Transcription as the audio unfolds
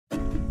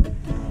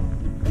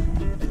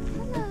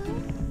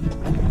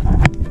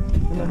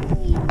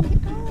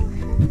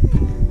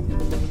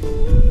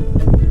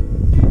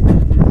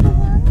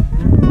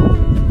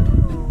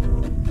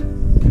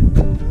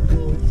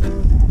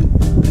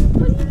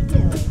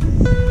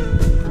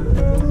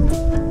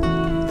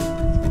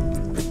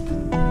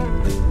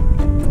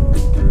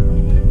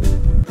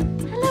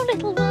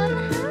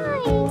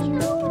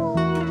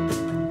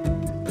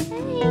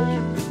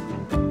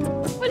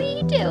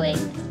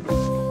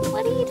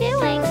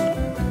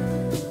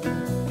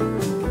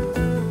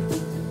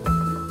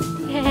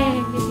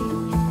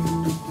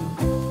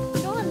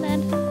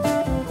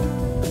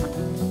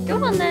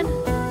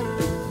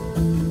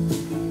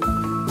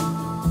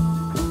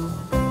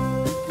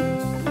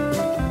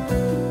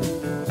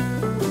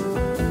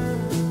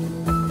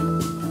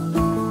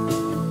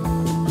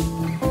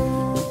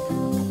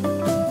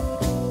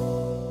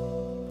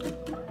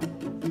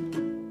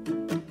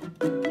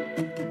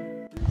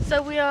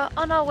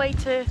on our way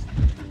to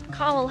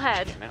Carmel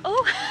Head.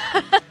 Oh,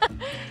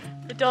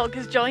 the dog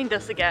has joined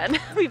us again.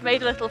 We've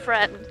made a little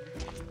friend.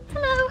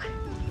 Hello.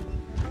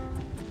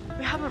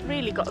 We haven't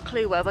really got a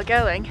clue where we're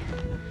going,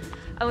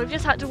 and we've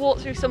just had to walk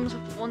through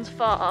someone's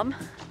farm.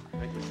 I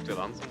think we're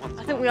still on someone's farm.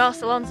 I think we are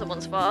still on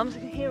someone's farm, so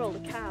you can hear all the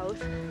cows.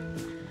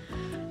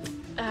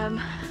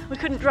 We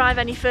couldn't drive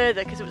any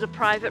further because it was a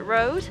private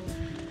road,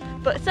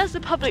 but it says the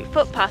public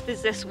footpath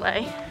is this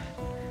way,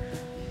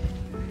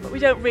 but we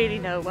don't really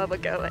know where we're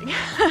going.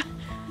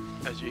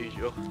 As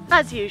usual.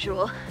 As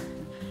usual.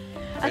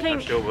 I'm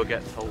sure we'll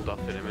get told off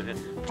in a minute.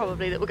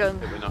 Probably that we're going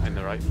that we're not in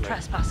the right place.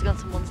 Trespassing on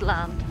someone's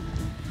land.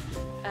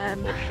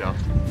 Or shot.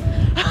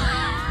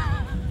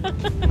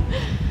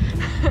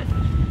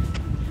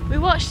 We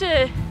watched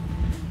a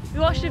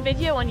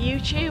video on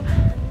YouTube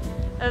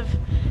of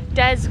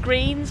Des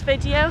Green's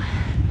video,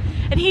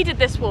 and he did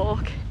this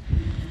walk,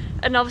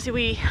 and obviously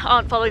we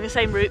aren't following the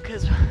same route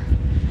because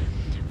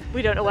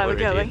we don't know where we're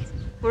going. Idiots.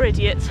 We're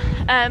idiots.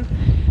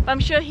 But I'm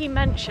sure he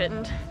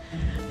mentioned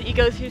that you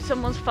go through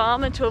someone's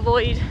farm, and to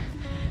avoid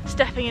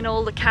stepping in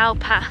all the cow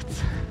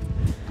paths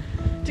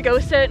to go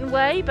a certain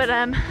way, but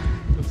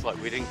looks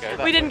like we didn't go that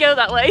way. We didn't go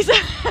that way, so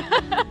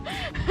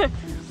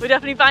we're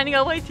definitely finding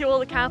our way through all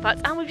the cow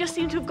paths, and we just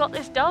seem to have got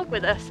this dog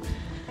with us.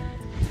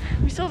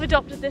 We sort of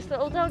adopted this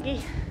little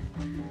doggy.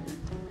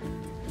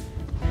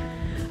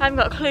 I haven't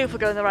got a clue if we're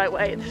going the right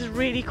way, and this is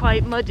really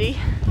quite muddy.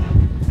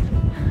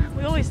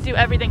 We always do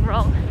everything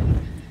wrong.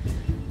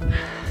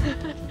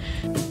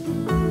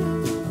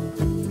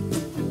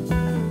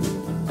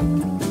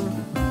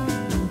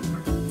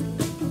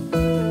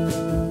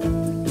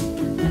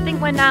 I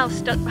think we're now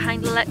stuck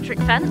behind an electric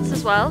fence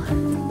as well,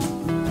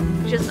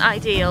 which isn't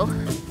ideal.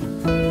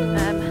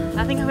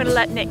 I think I'm going to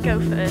let Nick go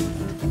first.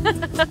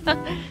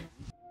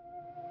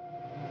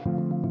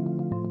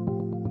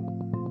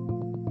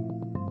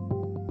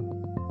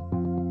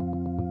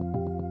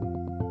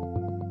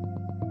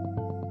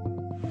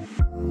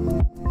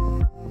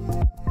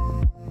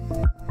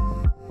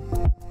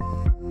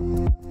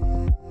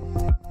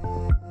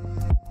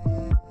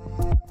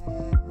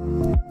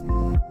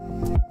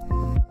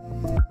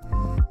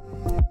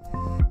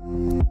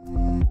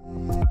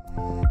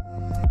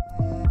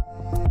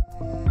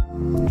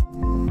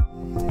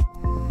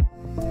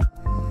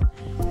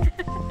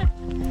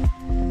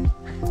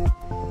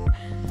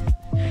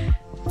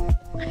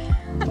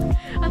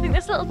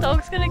 This little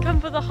dog's gonna come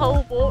for the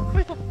whole walk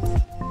with us.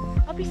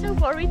 I'll be so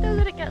worried though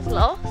that it gets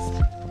lost.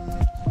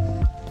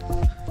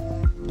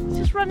 It's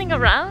just running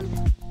around.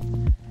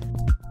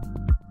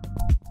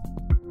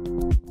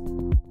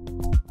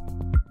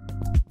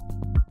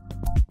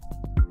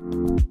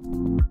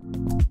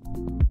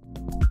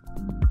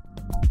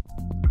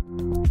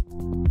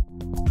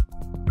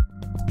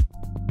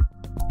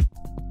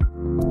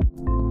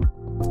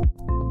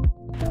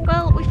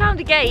 Well, we found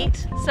a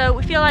gate, so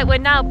we feel like we're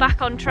now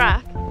back on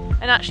track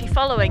and actually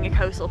following a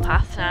coastal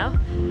path now,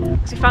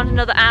 because we found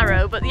another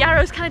arrow, but the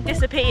arrow's kind of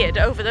disappeared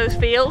over those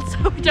fields,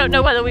 so we don't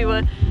know whether we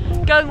were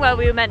going where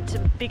we were meant to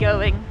be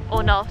going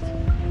or not.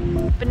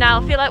 But now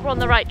I feel like we're on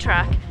the right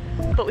track,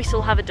 but we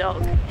still have a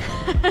dog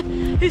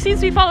who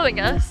seems to be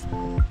following us,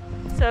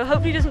 so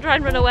hopefully he doesn't try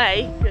and run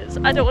away, because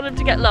I don't want him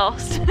to get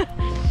lost.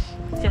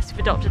 Yes,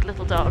 we've adopted a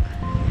little dog.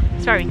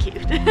 It's very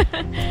cute.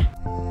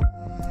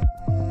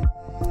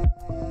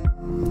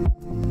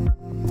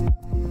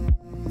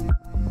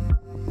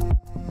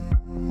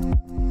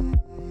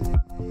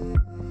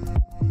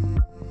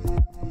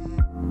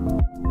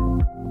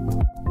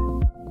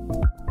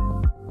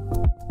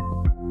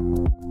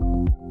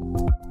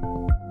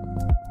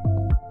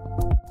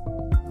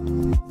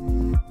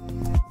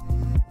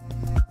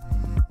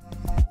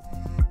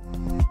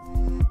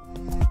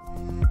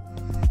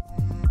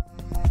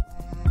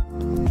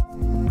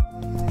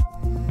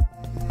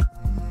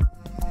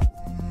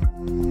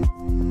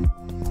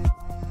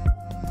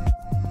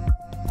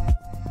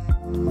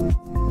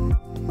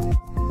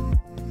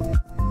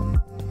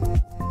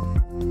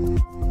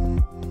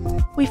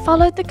 We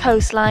followed the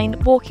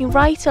coastline, walking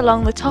right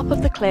along the top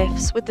of the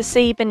cliffs with the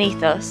sea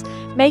beneath us,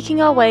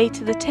 making our way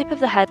to the tip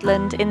of the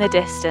headland in the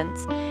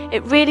distance.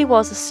 It really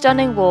was a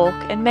stunning walk,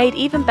 and made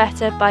even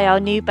better by our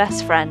new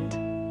best friend.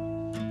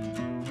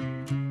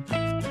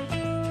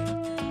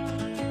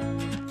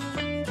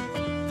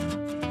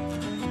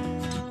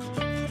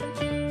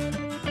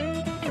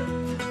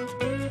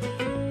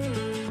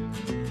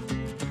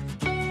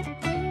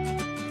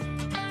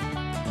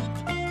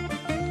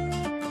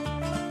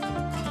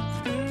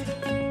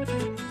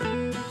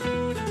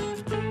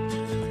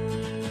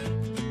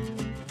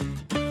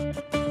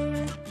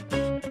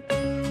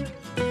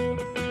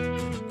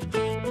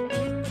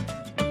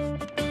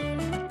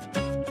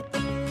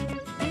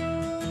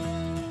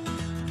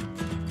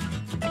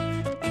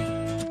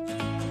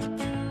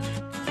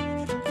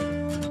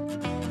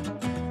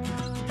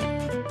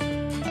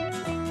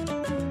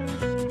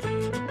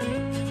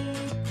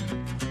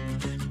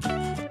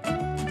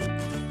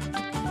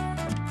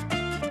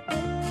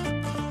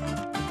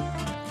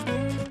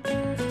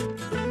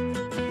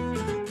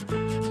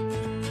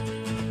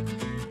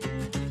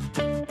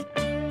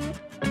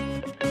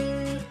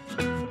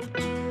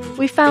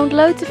 We found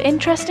loads of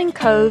interesting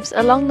coves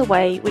along the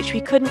way which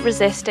we couldn't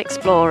resist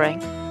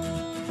exploring.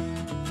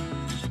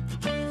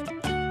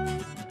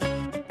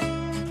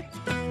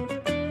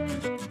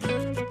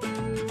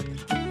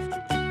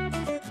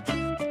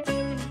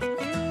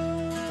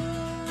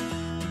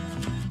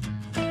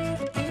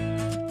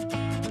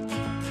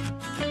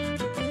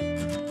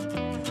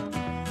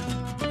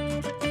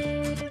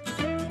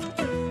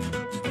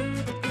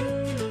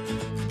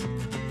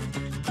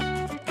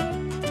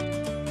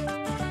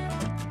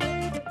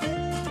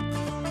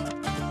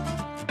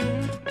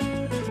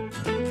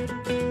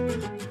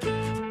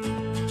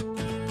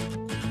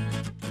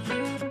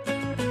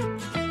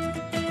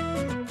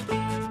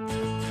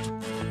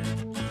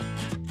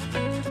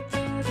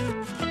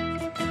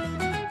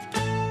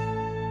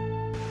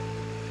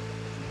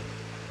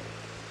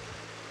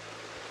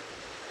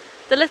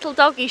 The little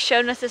doggie's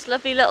shown us this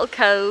lovely little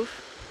cove,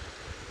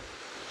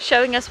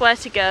 showing us where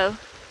to go.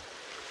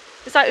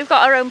 It's like we've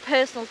got our own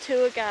personal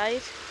tour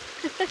guide.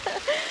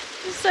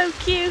 It's so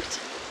cute.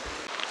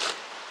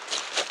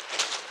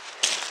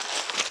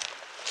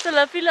 It's a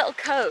lovely little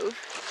cove,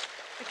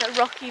 like a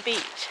rocky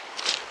beach.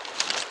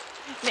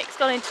 Nick's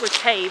gone into a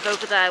cave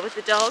over there with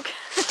the dog,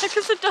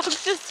 because the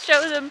dogs just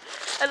show them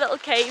a little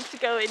cave to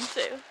go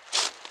into.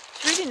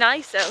 It's really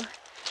nice though,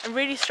 and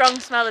really strong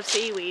smell of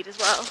seaweed as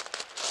well.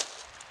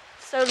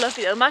 So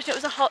lovely though. Imagine it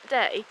was a hot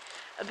day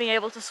and being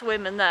able to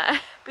swim in there.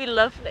 It'd be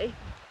lovely.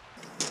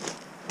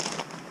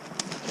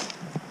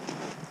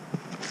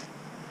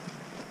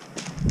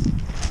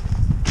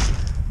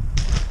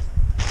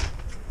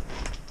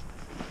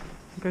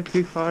 Don't go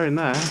too far in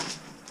there.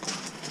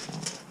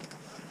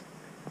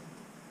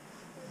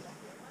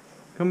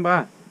 Come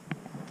back.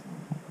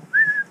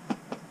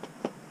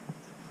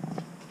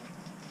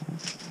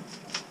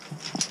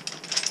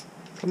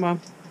 Come on.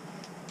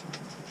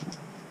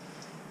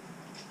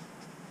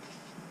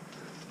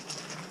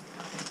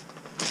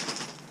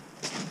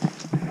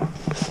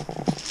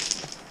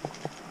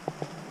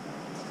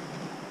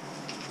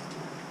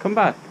 Come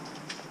back.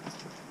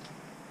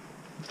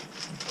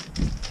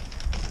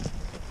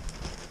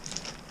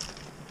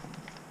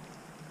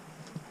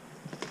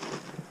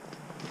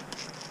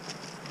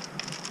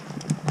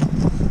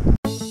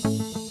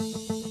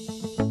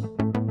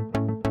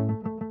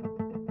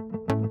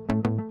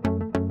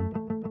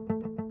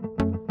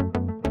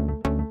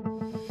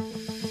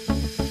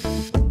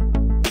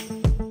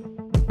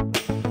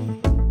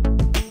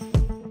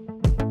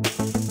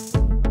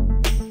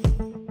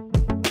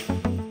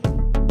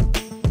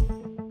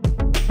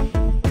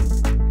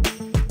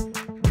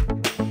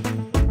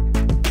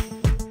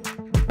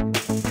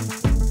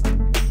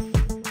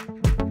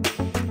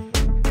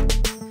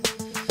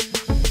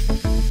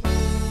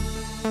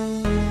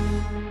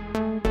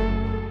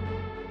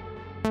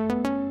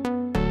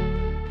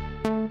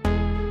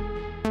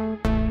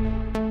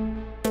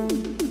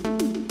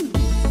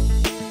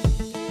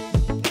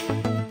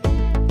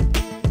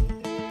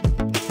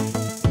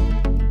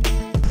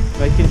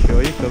 Making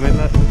sure you come in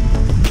that.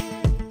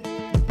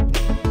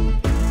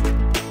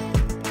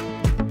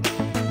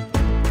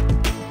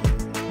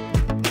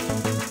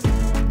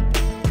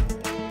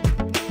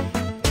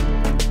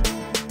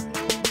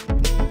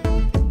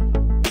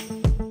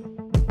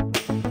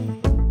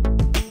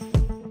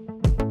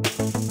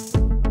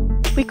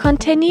 We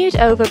continued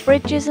over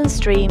bridges and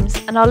streams,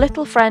 and our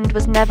little friend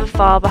was never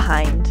far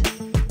behind.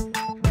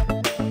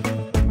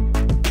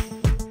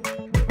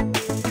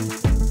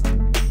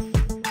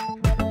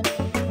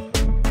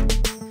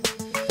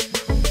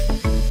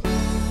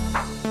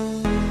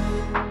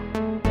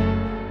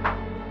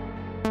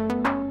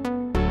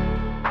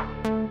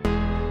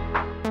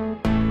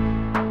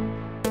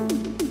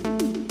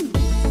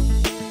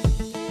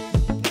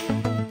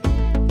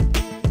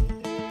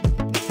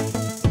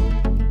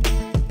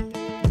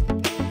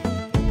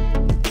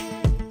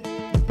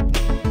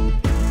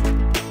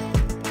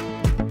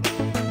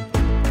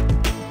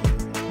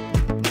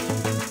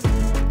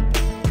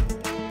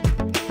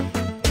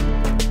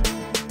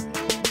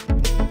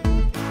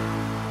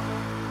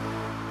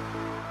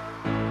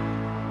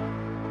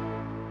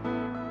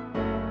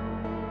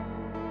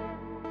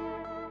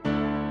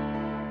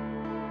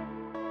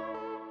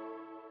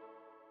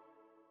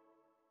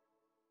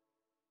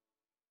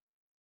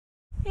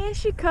 Here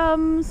she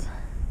comes.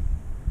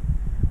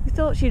 We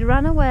thought she'd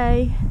run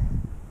away,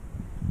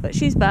 but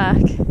she's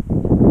back.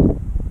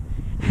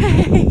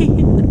 Hey!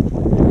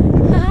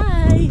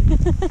 Hi!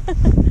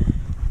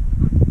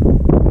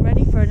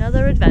 Ready for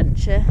another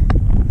adventure.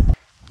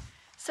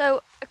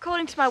 So,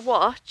 according to my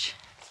watch,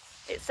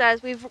 it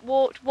says we've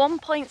walked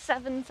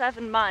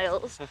 1.77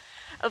 miles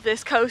of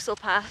this coastal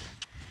path,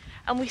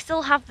 and we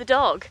still have the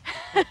dog.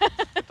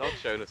 The dog's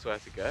showing us where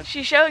to go.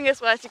 She's showing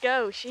us where to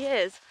go, she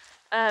is.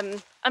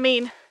 I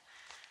mean,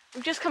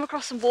 we've just come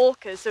across some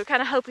walkers, so we're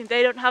kind of hoping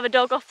they don't have a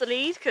dog off the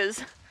lead,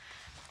 because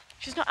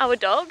she's not our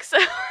dog, so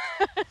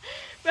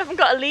we haven't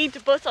got a lead to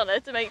put on her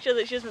to make sure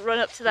that she doesn't run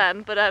up to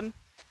them, but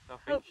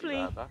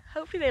hopefully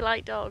they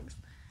like dogs.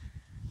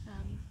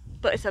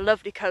 But it's a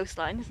lovely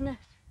coastline, isn't it?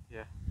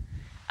 Yeah.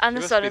 And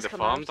the sun has She must be the come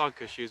farm out. dog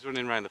because she was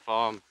running around the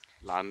farm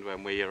land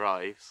when we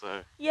arrived,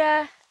 so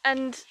Yeah,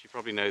 and she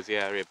probably knows the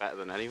area better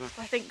than anyone.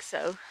 I think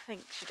so. I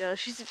think she does.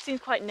 She seems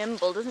quite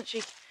nimble, doesn't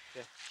she?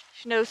 Yeah.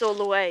 She knows all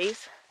the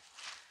ways.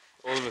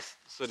 All of a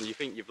sudden you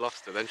think you've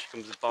lost her, then she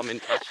comes bombing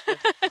past you.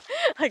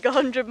 Like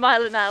 100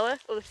 miles an hour.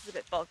 Oh, this is a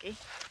bit boggy.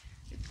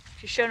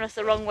 She's shown us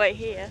the wrong way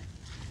here.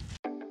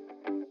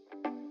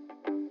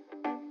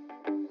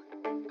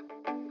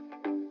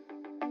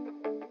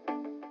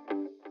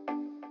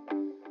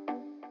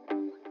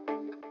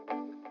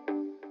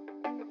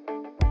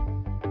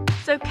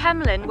 So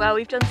Kemlyn, where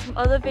we've done some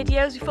other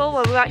videos before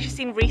where we've actually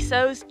seen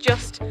Risso's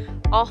just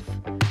off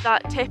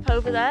that tip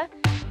over there,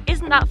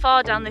 isn't that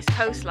far down this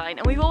coastline,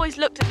 and we've always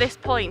looked at this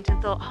point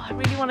and thought, oh, I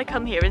really want to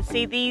come here and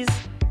see these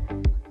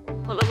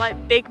what look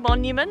like big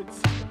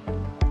monuments.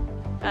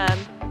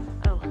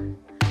 Oh,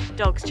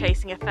 dog's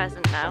chasing a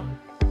pheasant now.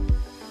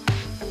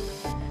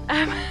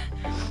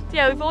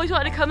 Yeah, we've always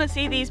wanted to come and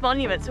see these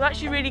monuments. They're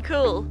actually really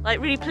cool, like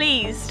really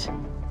pleased. So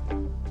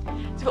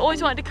we've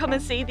always wanted to come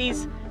and see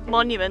these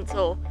monuments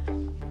or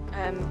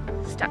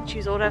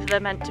statues or whatever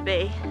they're meant to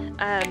be.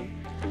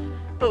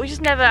 But we've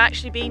just never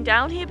actually been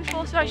down here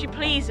before, so I'm actually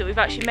pleased that we've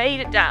actually made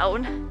it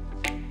down.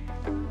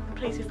 I'm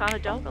pleased we found a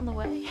dog on the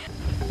way.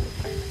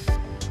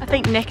 I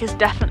think Nick has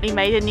definitely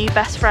made a new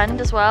best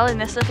friend as well in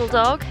this little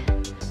dog.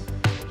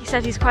 He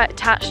said he's quite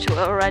attached to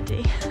her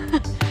already.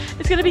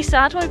 It's going to be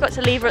sad when we've got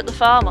to leave her at the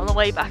farm on the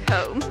way back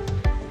home.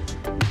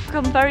 We've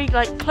become very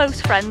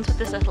close friends with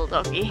this little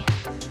doggy.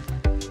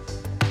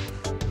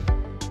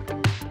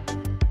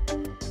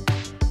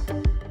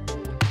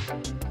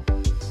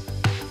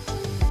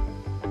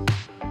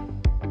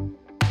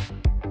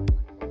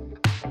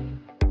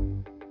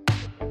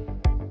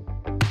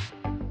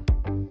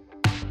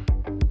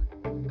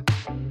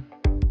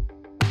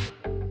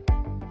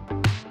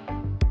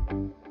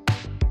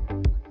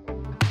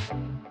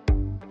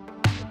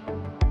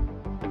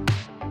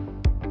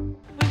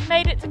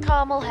 Made it to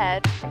Carmel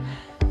Head.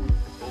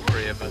 All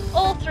three of us.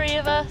 All three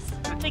of us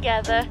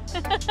together.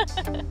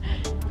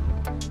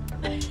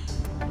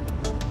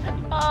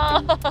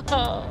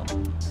 Oh.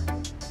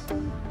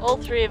 All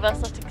three of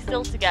us are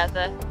still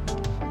together.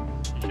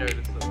 She showed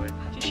us the way.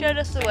 She showed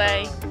us the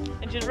way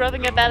and she's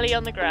rubbing her belly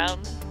on the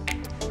ground.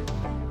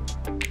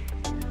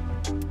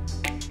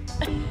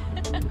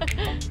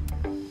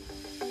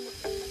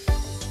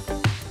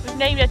 We've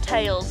named her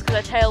Tails because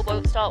her tail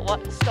won't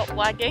stop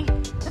wagging.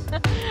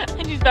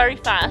 And she's very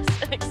fast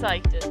and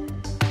excited.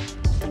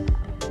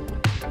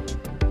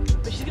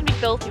 But she's going to be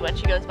filthy when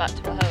she goes back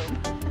to her home.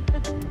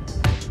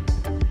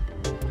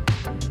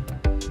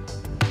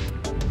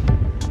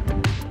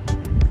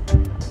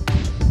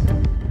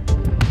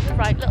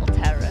 Right little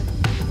terror.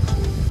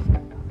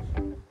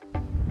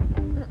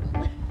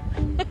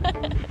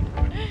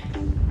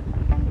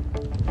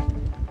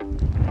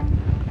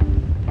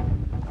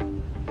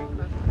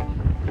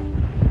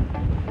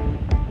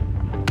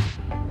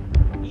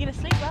 You gonna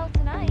sleep well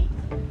tonight?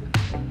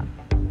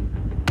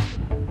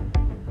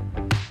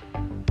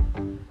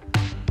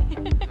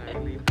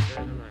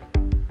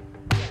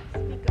 Yes,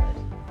 be good.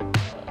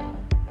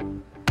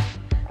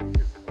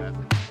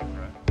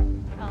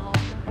 Oh.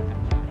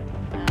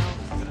 No.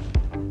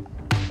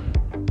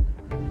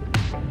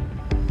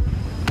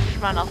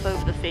 Just ran off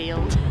over the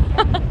field.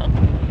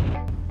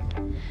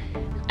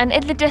 And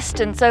in the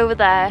distance over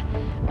there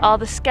are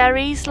the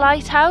Skerries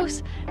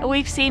lighthouse, and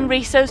we've seen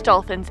Risso's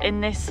dolphins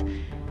in this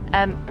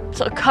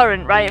sort of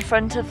current right in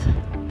front of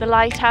the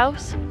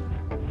lighthouse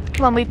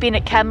when we've been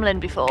at Kemlyn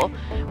before,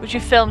 which we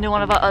filmed in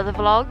one of our other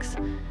vlogs.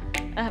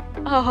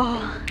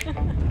 Oh,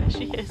 there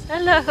she is.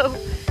 Hello.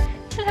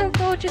 Hello,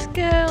 gorgeous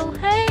girl.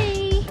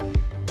 Hey.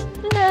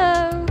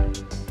 Hello.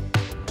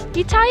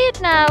 You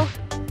tired now?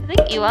 I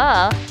think you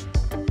are.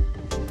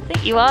 I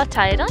think you are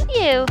tired, aren't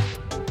you?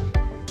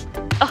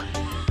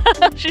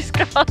 Oh, she's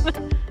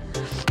gone.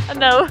 I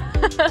know.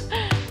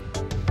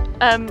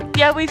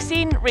 Yeah, we've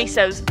seen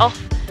Risso's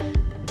off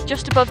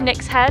just above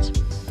Nick's Head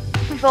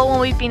before when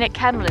we've been at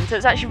Kemlyn, so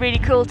it's actually really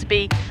cool to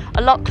be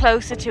a lot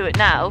closer to it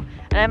now.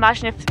 And I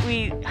imagine if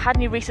we had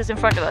any Risso's in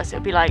front of us, it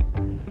would be like,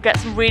 we'd get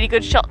some really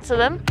good shots of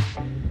them.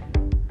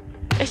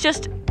 It's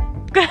just,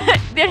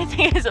 the only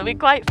thing is it would be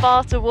quite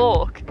far to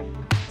walk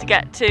to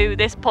get to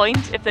this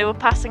point if they were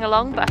passing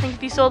along, but I think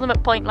if you saw them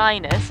at Point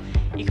Linus,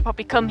 you could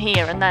probably come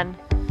here and then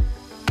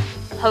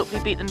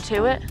hopefully beat them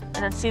to it and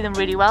then see them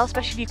really well,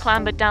 especially if you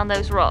clambered down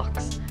those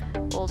rocks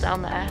all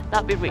down there.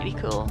 That'd be really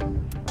cool.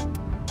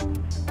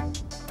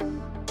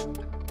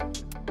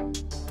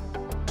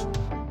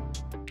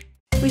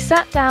 We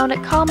sat down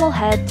at Carmel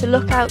Head to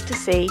look out to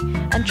sea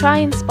and try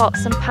and spot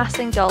some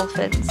passing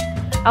dolphins.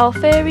 Our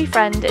furry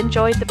friend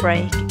enjoyed the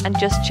break and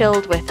just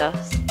chilled with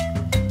us.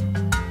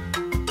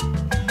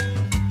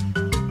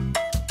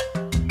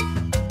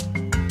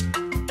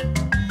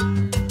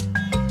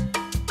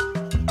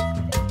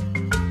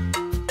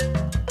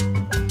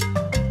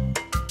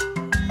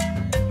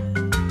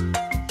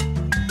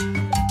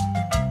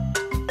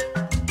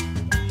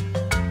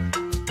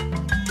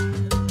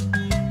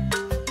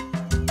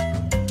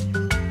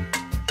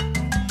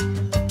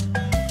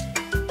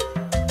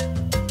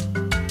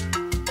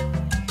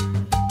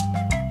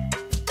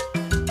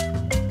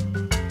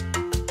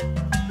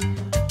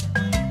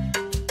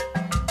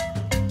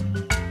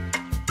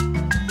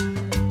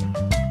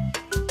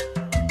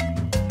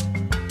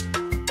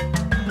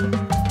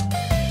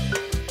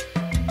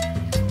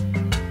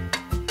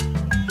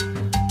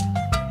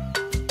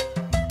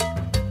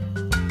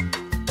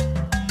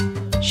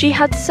 She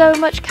had so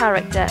much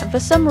character and for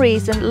some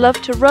reason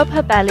loved to rub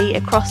her belly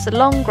across the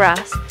long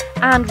grass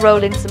and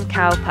roll in some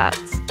cow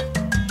pats.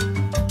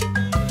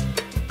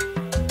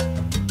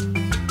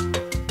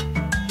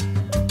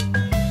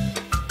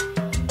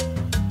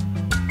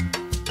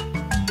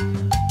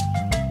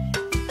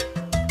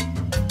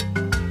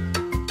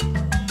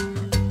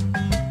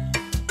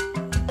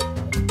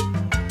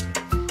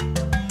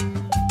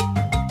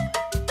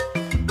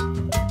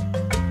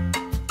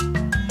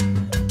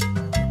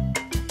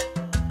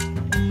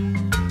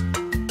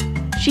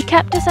 She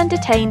kept us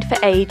entertained for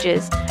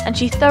ages, and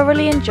she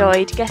thoroughly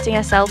enjoyed getting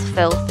herself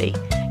filthy.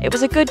 It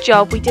was a good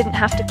job we didn't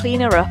have to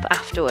clean her up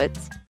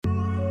afterwards.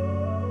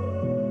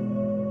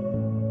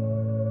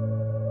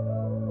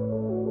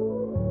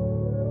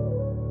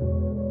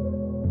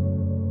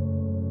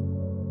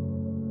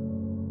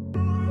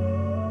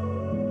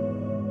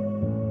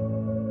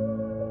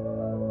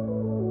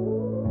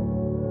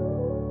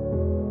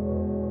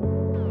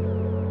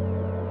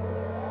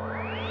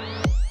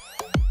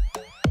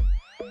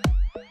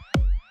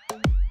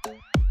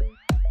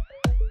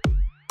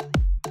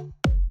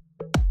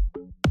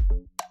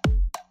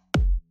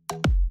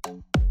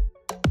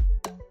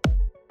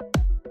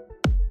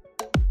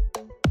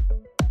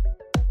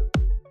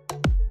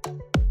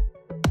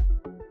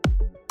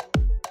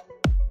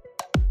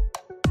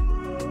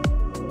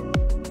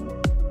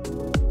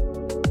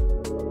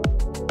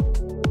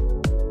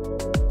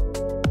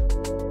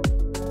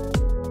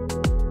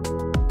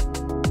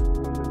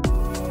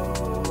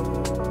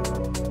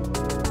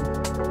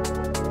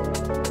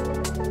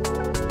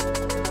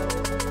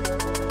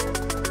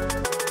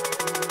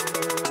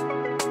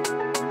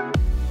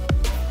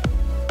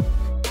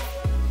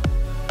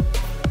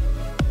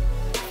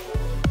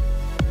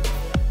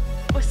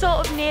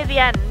 Sort of near the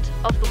end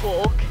of the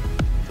walk,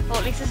 or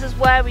at least this is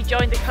where we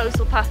joined the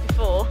coastal path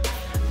before.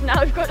 So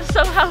now we've got to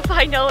somehow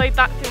find our way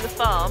back through the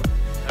farm.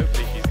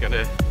 Hopefully she's going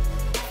to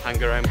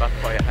hang around back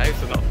by your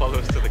house and not follow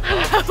us to the car,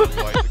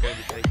 otherwise we're going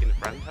to be taking a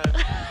friend home.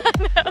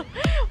 I know.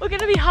 We're going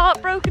to be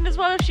heartbroken as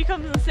well if she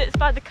comes and sits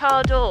by the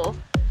car door.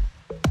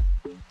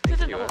 I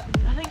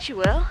think she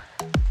will.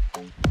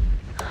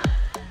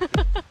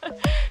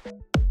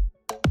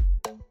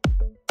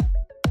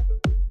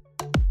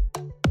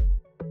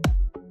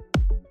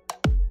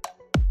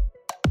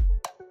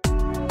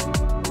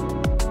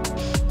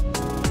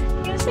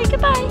 Say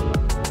goodbye.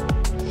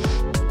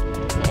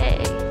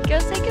 Hey, go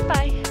say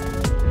goodbye.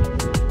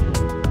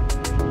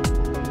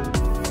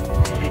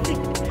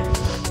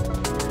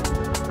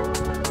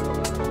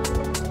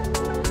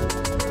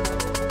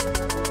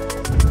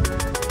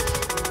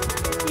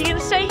 You gonna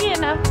stay here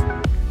now?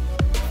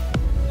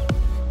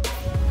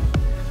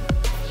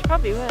 She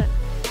probably would.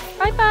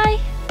 Bye bye.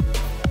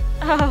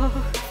 Oh.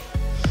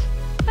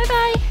 Bye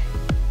bye.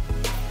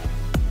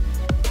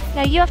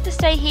 Now you have to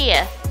stay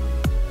here.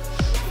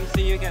 We'll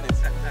see you again in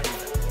September.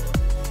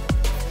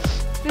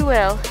 We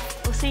will.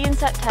 We'll see you in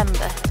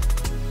September.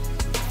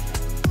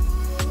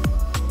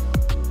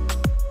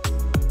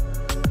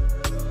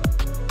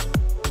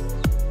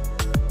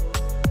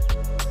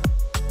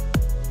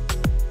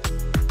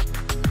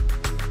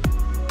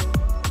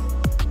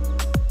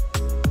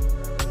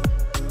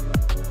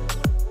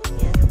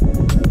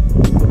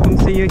 We'll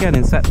see you again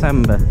in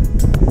September.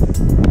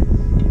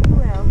 We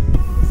will.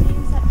 We'll see you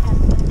in September.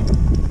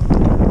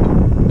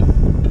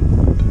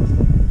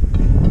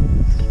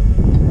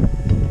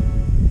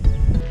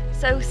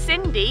 So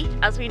Cindy,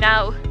 as we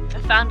now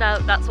have found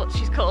out that's what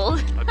she's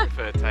called. I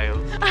prefer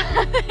tails.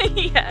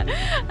 Yeah,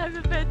 I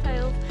prefer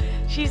tails.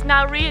 She's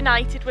now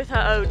reunited with her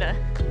owner.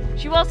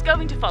 She was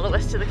going to follow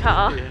us to the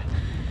car.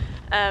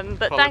 Yeah.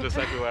 But followed us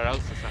everywhere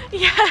else this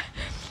afternoon. Yeah,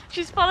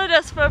 she's followed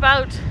us for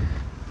about...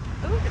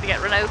 Oh, did we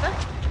get run over?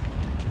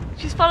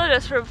 She's followed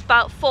us for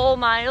about 4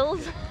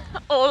 miles,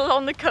 all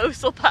along the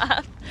coastal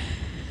path.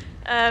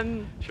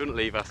 She wouldn't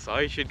leave our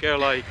side, she'd go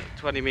like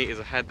 20 metres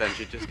ahead, then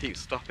she'd just keep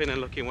stopping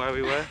and looking where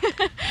we were.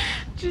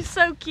 She's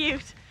so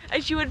cute,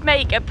 and she would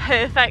make a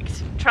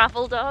perfect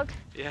travel dog.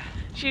 Yeah.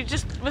 She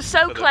just was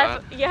so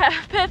clever. Yeah,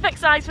 perfect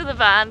size for the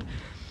van,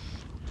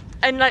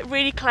 and like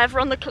really clever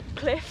on the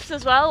cliffs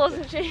as well,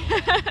 wasn't she?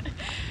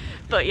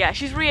 But yeah,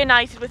 she's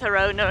reunited with her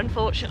owner,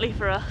 unfortunately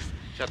for us.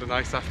 She had a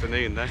nice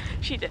afternoon then.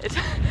 She did,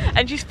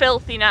 and she's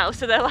filthy now,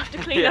 so they'll have to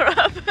clean her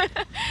up.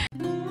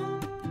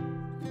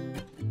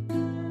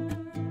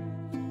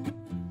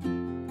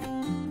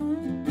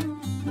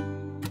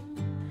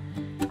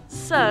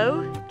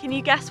 So, can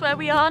you guess where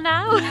we are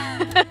now?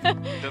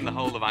 We've done the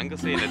whole of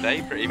Anglesey in a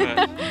day pretty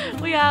much.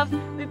 We have.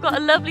 We've got a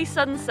lovely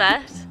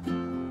sunset.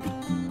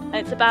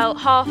 It's about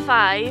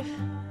 5:30,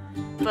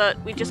 but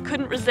we just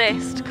couldn't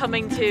resist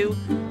coming to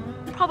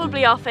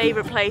probably our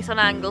favourite place on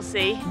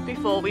Anglesey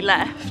before we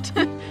left.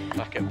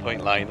 Back at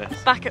Point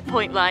Linus. Back at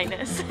Point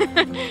Linus.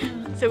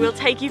 So we'll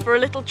take you for a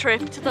little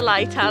trip to the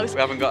lighthouse.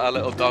 We haven't got our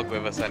little dog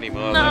with us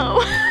anymore. No.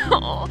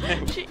 Oh,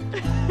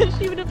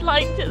 she would have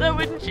liked it though,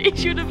 wouldn't she?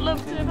 She would have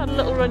loved to have had a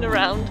little run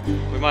around.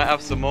 We might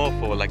have some more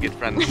four-legged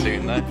friends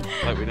soon though,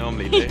 like we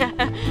normally do.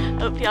 Yeah.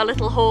 Hopefully our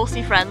little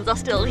horsey friends are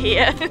still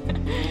here.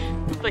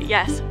 But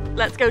yes,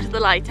 let's go to the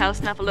lighthouse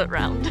and have a look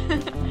round.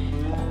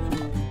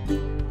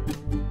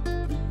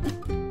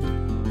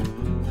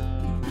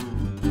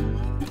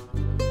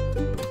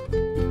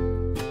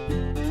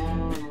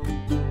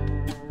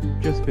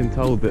 Just been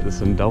told that there's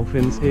some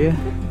dolphins here.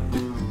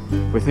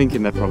 We're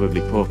thinking they're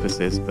probably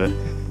porpoises, but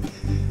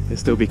it'd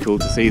still be cool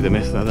to see them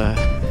if they're there.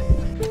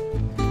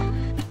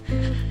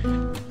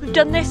 We've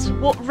done this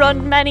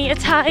run many a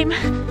time,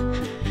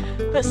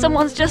 but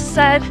someone's just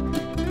said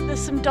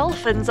there's some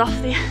dolphins off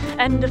the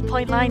end of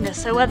Point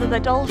Linus, so whether they're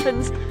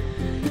dolphins,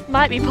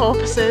 might be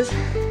porpoises.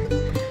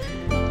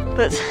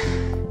 But,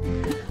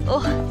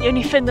 oh, the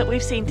only fin that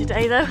we've seen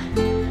today though,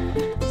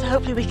 so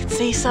hopefully we can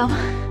see some.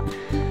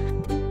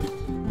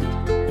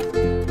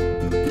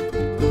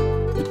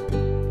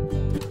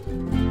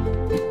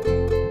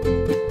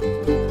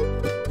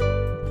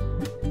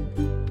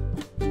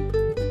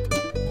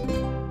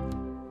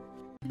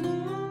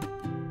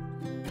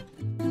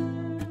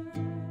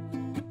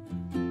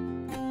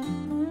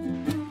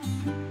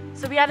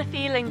 So we had a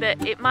feeling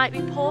that it might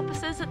be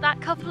porpoises that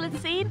couple had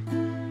seen,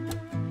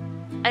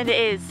 and it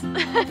is.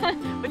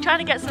 We're trying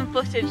to get some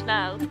footage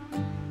now.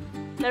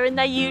 They're in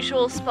their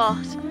usual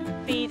spot,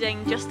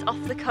 feeding just off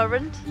the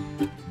current.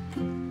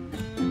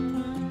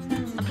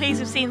 I'm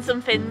pleased we've seen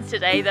some fins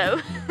today though.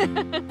 There's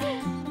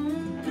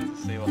a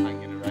seal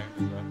hanging around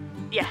as well.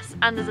 Yes,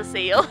 and there's a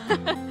seal.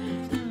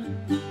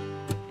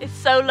 It's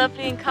so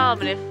lovely and calm,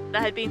 and if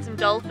there had been some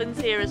dolphins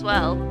here as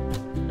well,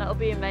 that would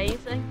be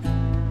amazing.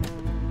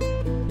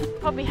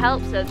 Probably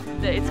helps that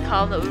it's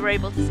calm that we were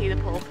able to see the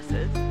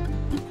porpoises.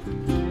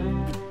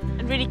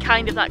 And really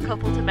kind of that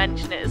couple to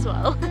mention it as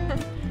well.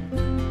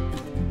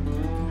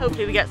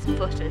 Hopefully we get some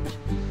footage.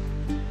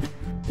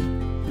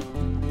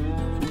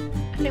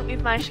 I think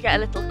we've managed to get a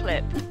little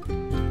clip.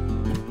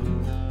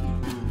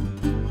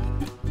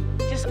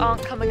 They just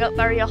aren't coming up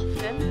very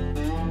often.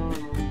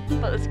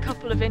 But there's a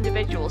couple of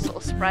individuals sort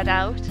of spread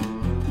out.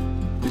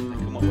 They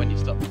come up when you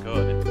stop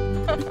recording.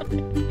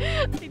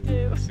 They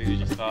do. As soon as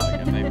you start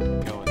again, they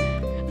go on.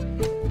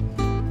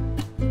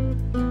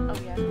 Oh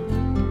yeah,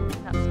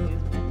 that's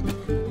smooth.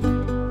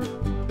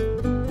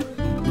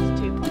 It's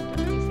 2 popped up,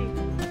 do you see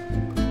them?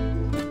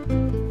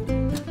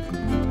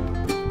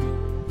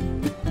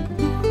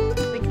 I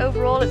think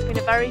overall it's been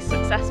a very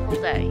successful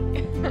day.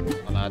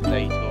 On our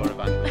day tour of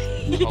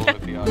Anglesey, all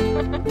of the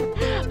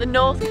island. The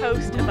north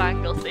coast of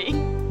Anglesey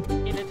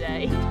in a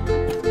day.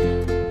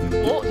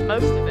 We've walked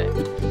most of it.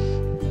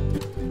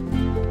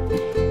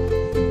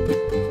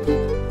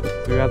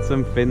 We had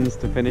some fins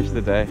to finish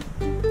the day,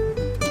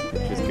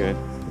 which is good.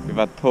 We've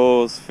had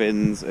paws,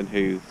 fins and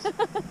hooves.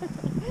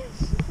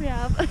 We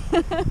have.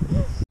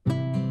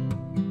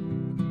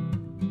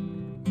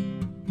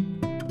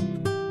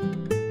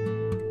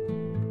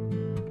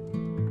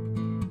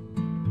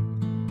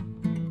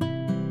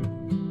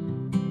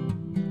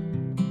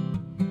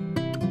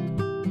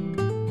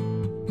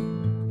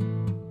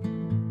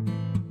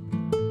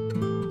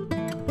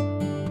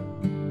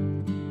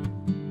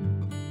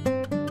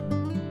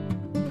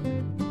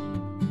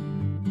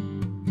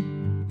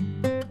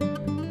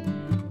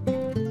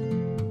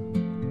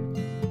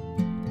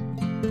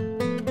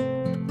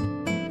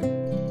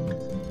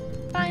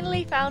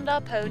 Finally found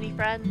our pony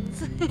friends.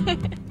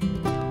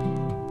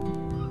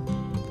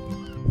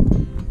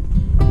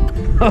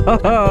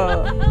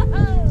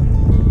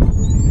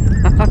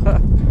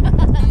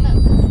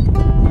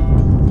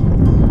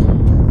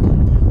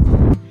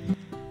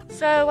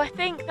 So I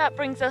think that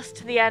brings us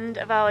to the end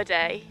of our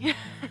day.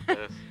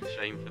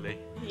 Shamefully.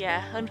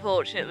 Yeah,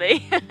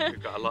 unfortunately.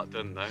 We've got a lot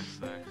done though,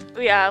 so.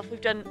 We have.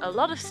 We've done a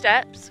lot of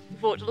steps,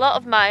 we've walked a lot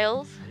of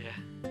miles. Yeah.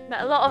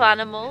 Met a lot of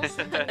animals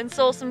and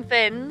saw some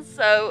fins,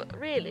 so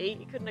really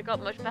you couldn't have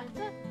got much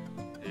better.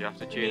 You have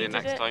to tune in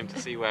next time to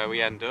see where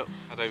we end up.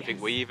 I don't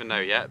think we even know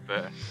yet,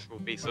 but we'll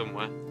be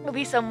somewhere. We'll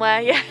be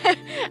somewhere, yeah.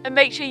 And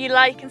make sure you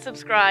like and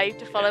subscribe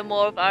to follow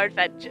more of our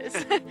adventures.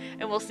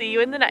 And we'll see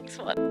you in the next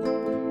one.